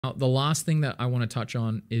Now, the last thing that I want to touch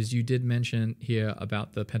on is you did mention here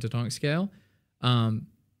about the pentatonic scale.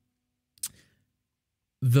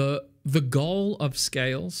 The goal of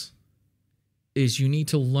scales is you need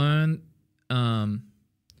to learn the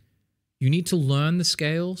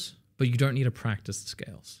scales, but you don't need to practice the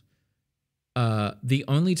scales. The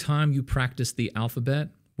only time you practiced the alphabet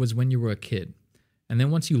was when you were a kid. And then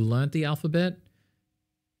once you learned the alphabet,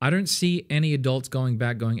 I don't see any adults going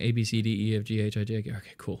back going A, B, C, D, E, F, G, H, I, J, K.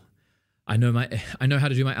 Okay, cool. I know how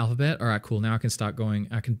to do my alphabet. All right, cool. Now I can start going,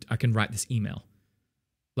 I can write this email.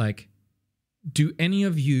 Like, do any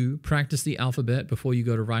of you practice the alphabet before you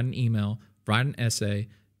go to write an email, write an essay,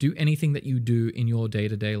 do anything that you do in your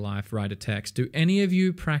day-to-day life, write a text? Do any of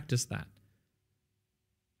you practice that?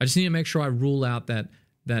 I just need to make sure I rule out that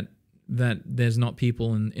there's not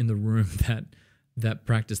people in the room that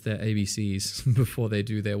practice their ABCs before they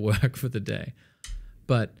do their work for the day.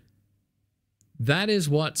 But that is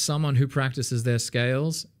what someone who practices their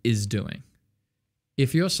scales is doing.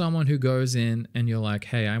 If you're someone who goes in and you're like,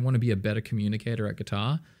 hey, I want to be a better communicator at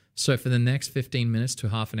guitar, so for the next 15 minutes to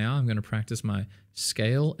half an hour, I'm going to practice my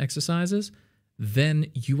scale exercises, then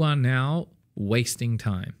you are now wasting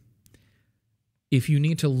time. If you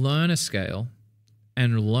need to learn a scale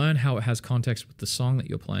and learn how it has context with the song that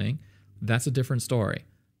you're playing, that's a different story.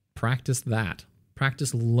 Practice that.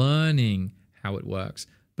 Practice learning how it works.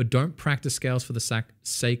 But don't practice scales for the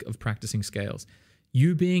sake of practicing scales.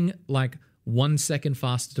 You being like 1 second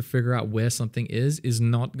faster to figure out where something is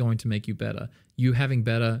not going to make you better. You having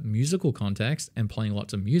better musical context and playing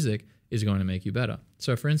lots of music is going to make you better.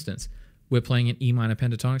 So for instance, we're playing an E minor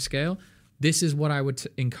pentatonic scale. This is what I would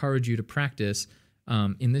encourage you to practice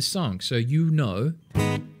in this song. So you know,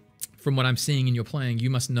 from what I'm seeing in your playing, you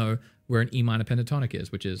must know where an E minor pentatonic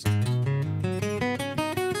is, which is...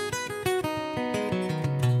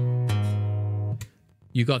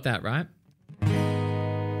 You got that, right?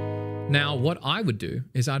 Now, what I would do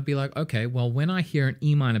is I'd be like, okay, well, when I hear an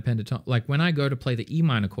E minor pentatonic, like when I go to play the E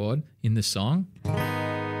minor chord in this song,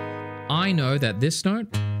 I know that this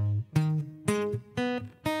note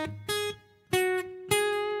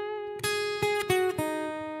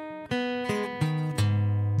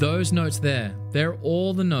those notes there, they're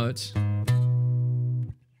all the notes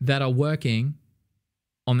that are working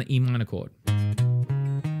on the E minor chord.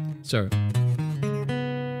 So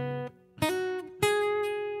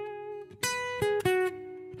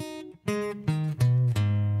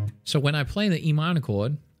when I play the E minor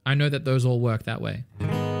chord, I know that those all work that way.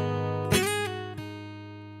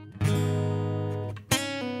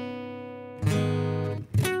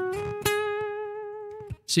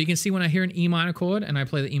 So you can see when I hear an E minor chord and I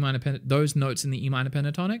play the E minor those notes in the E minor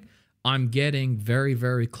pentatonic, I'm getting very,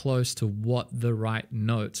 very close to what the right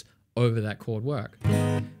notes over that chord work.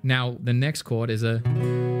 Now the next chord is a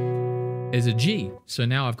G. So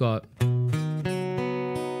now I've got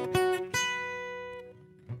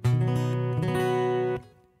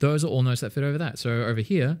those are all notes that fit over that. So over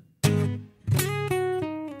here,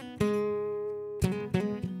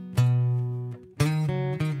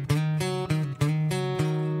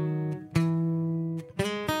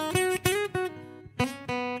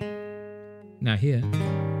 now here,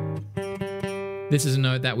 this is a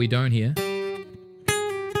note that we don't hear.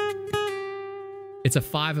 It's a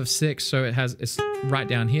 5 of 6, so it's right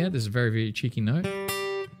down here. This is a very, very cheeky note.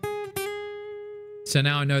 So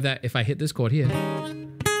now I know that if I hit this chord here,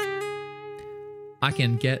 I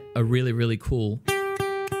can get a really, really cool.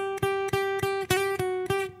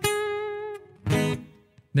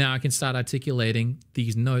 Now I can start articulating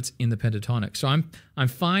these notes in the pentatonic. So I'm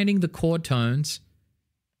finding the chord tones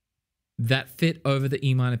that fit over the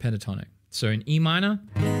E minor pentatonic. So in E minor,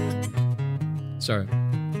 so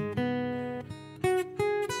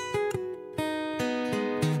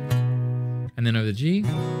and then over the G.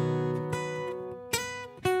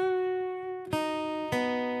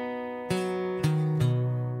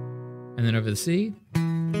 And then over the C.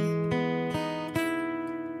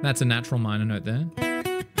 That's a natural minor note there.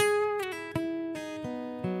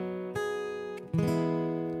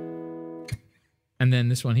 And then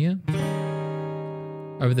this one here.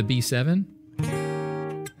 Over the B7.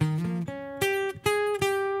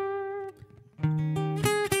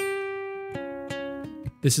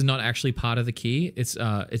 This is not actually part of the key. It's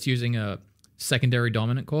using a secondary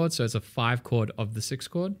dominant chord, so it's a 5 chord of the 6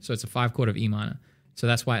 chord. So it's a 5 chord of E minor. So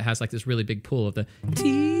that's why it has like this really big pull of the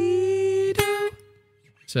T-do.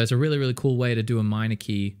 So it's a really, really cool way to do a minor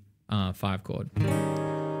key 5 chord.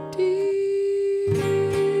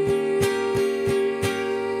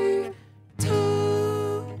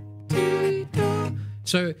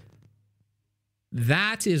 So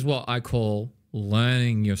that is what I call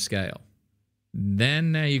learning your scale.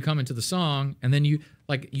 Then now you come into the song, and then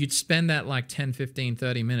you'd spend that like 10, 15,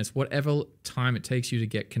 30 minutes, whatever time it takes you to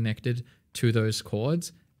get connected to those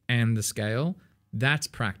chords and the scale. That's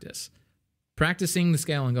practice. Practicing the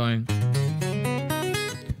scale and going,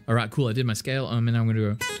 all right, cool, I did my scale, and now I'm going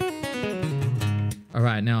to go, all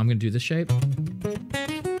right, now I'm going to do this shape.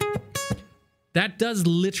 That does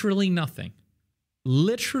literally nothing.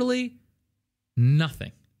 Literally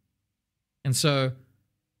nothing. And so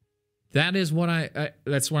that is what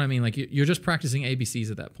that's what I mean. Like, you're just practicing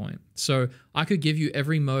ABCs at that point. So I could give you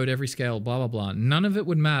every mode, every scale, blah, blah, blah. None of it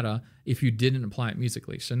would matter if you didn't apply it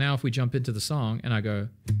musically. So now if we jump into the song and I go,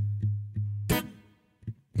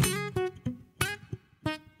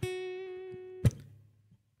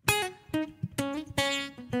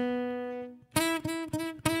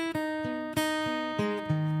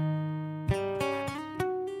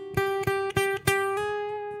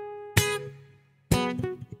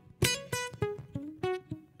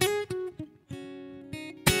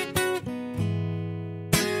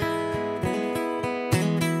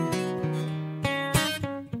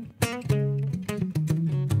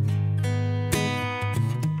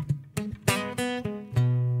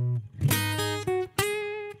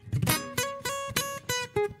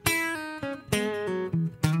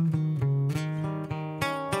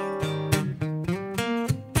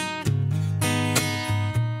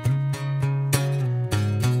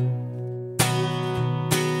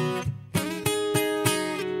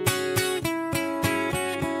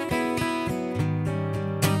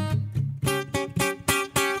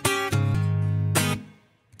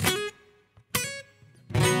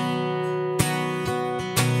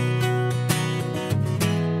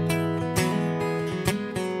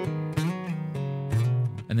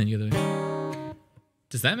 and then you're the...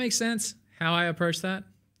 Does that make sense, how I approach that?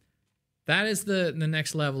 That is the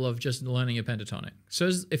next level of just learning a pentatonic. So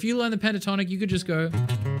if you learn the pentatonic, you could just go...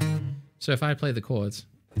 So if I play the chords...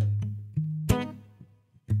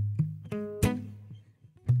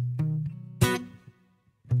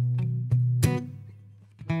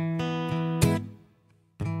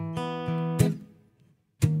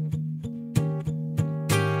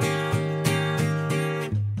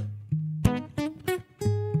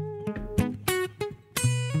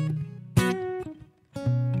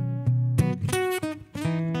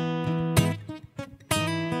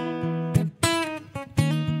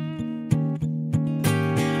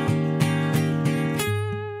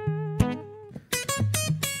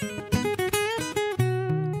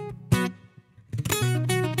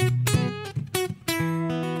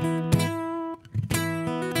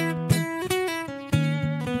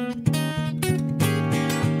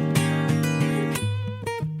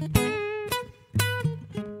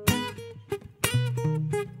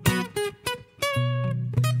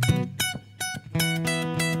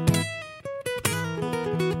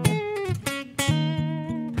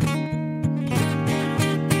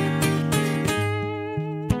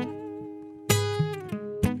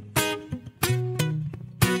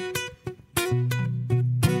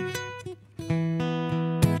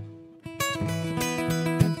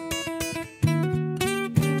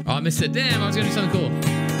 Oh, I missed it. Damn, I was going to do something cool.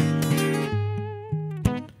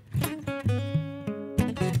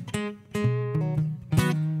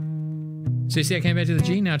 So you see I came back to the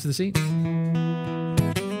G, now to the C.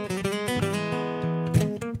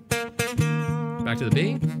 Back to the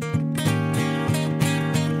B.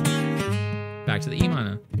 Back to the E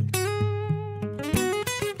minor.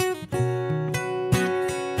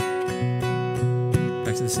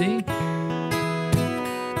 Back to the C.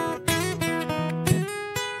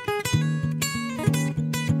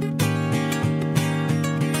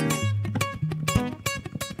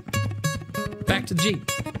 Back to the G.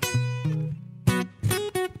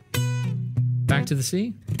 Back to the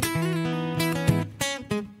C.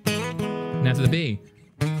 Now to the B.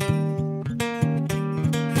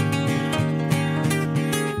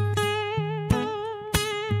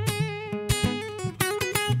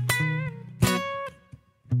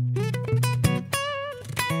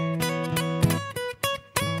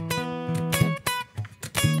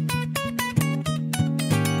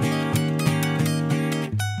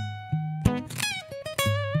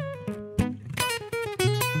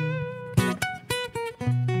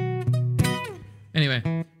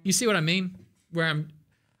 Anyway, you see what I mean? Where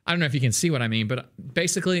I don't know if you can see what I mean, but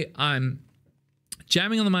basically I'm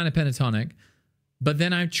jamming on the minor pentatonic, but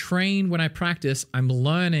then I train when I practice, I'm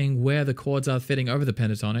learning where the chords are fitting over the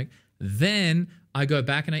pentatonic. Then I go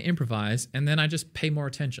back and I improvise, and then I just pay more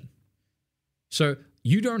attention. So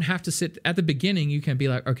you don't have to sit at the beginning. You can be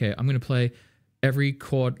like, okay, I'm going to play every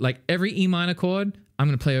chord, like every E minor chord. I'm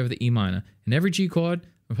going to play over the E minor. And every G chord,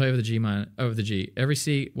 I'll play over the G minor, over the G, every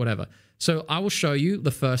C, whatever. So I will show you the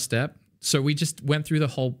first step. So we just went through the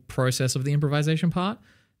whole process of the improvisation part.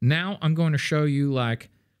 Now I'm going to show you like,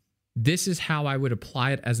 this is how I would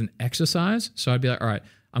apply it as an exercise. So I'd be like, all right,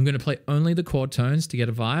 I'm going to play only the chord tones to get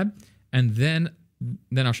a vibe. And then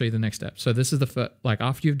I'll show you the next step. So this is the first, like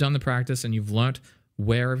after you've done the practice and you've learnt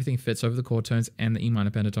where everything fits over the chord tones and the E minor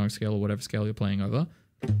pentatonic scale or whatever scale you're playing over.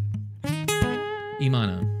 E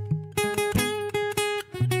minor.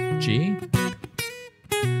 G.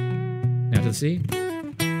 Now to the C.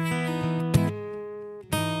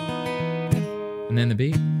 And then the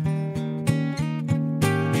B.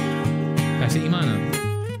 Back to E minor.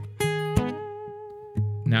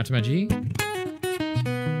 Now to my G.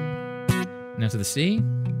 Now to the C.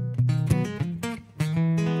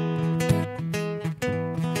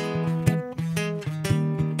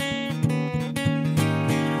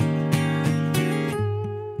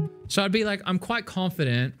 So I'd be like, I'm quite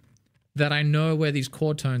confident that I know where these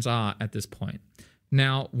chord tones are at this point.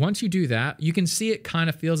 Now, once you do that, you can see it kind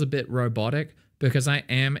of feels a bit robotic because I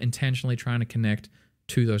am intentionally trying to connect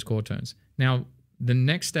to those chord tones. Now, the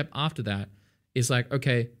next step after that is like,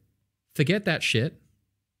 okay, forget that shit.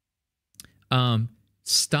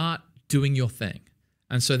 Start doing your thing.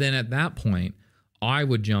 And so then at that point, I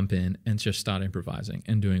would jump in and just start improvising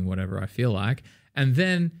and doing whatever I feel like. And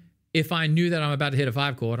then if I knew that I'm about to hit a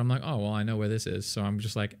 5 chord, I'm like, oh, well, I know where this is. So I'm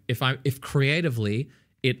just like, if creatively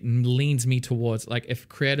it leans me towards, like if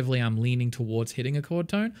creatively I'm leaning towards hitting a chord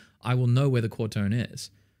tone, I will know where the chord tone is.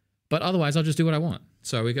 But otherwise, I'll just do what I want.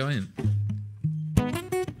 So we go in.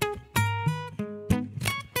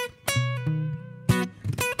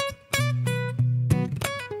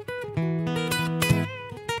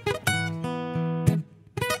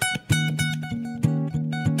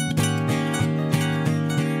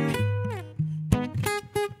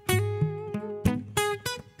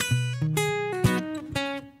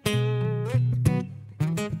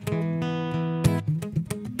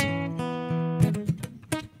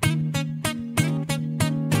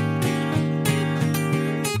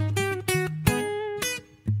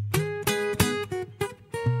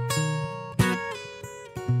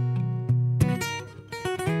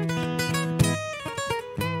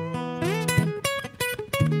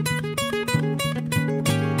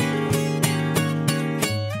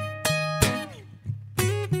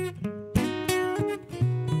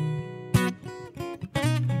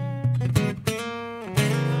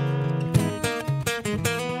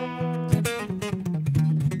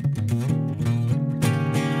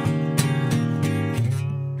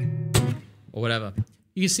 Whatever.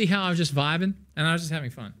 You can see how I was just vibing and I was just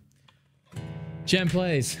having fun. Jen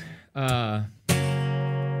plays. Never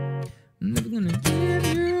gonna give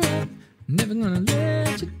you up, never gonna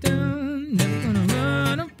let you down, never gonna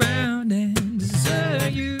run around and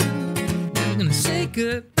desert you, never gonna say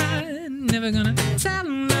goodbye, never gonna tell a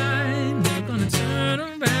lie, never gonna turn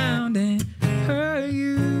around and hurt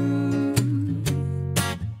you.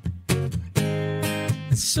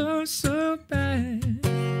 It's so, so bad.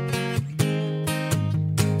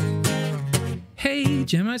 Hey,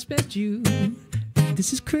 Jim, I expect you.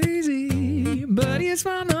 This is crazy, but here's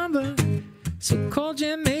my number. So call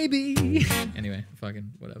Jim, maybe. Anyway,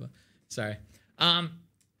 fucking whatever. Sorry.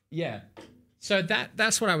 Yeah. So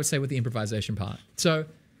that's what I would say with the improvisation part. So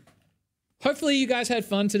hopefully you guys had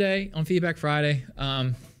fun today on Feedback Friday.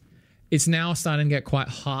 It's now starting to get quite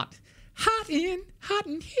hot in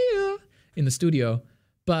here in the studio.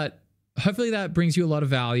 But hopefully that brings you a lot of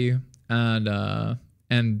value and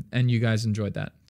you guys enjoyed that.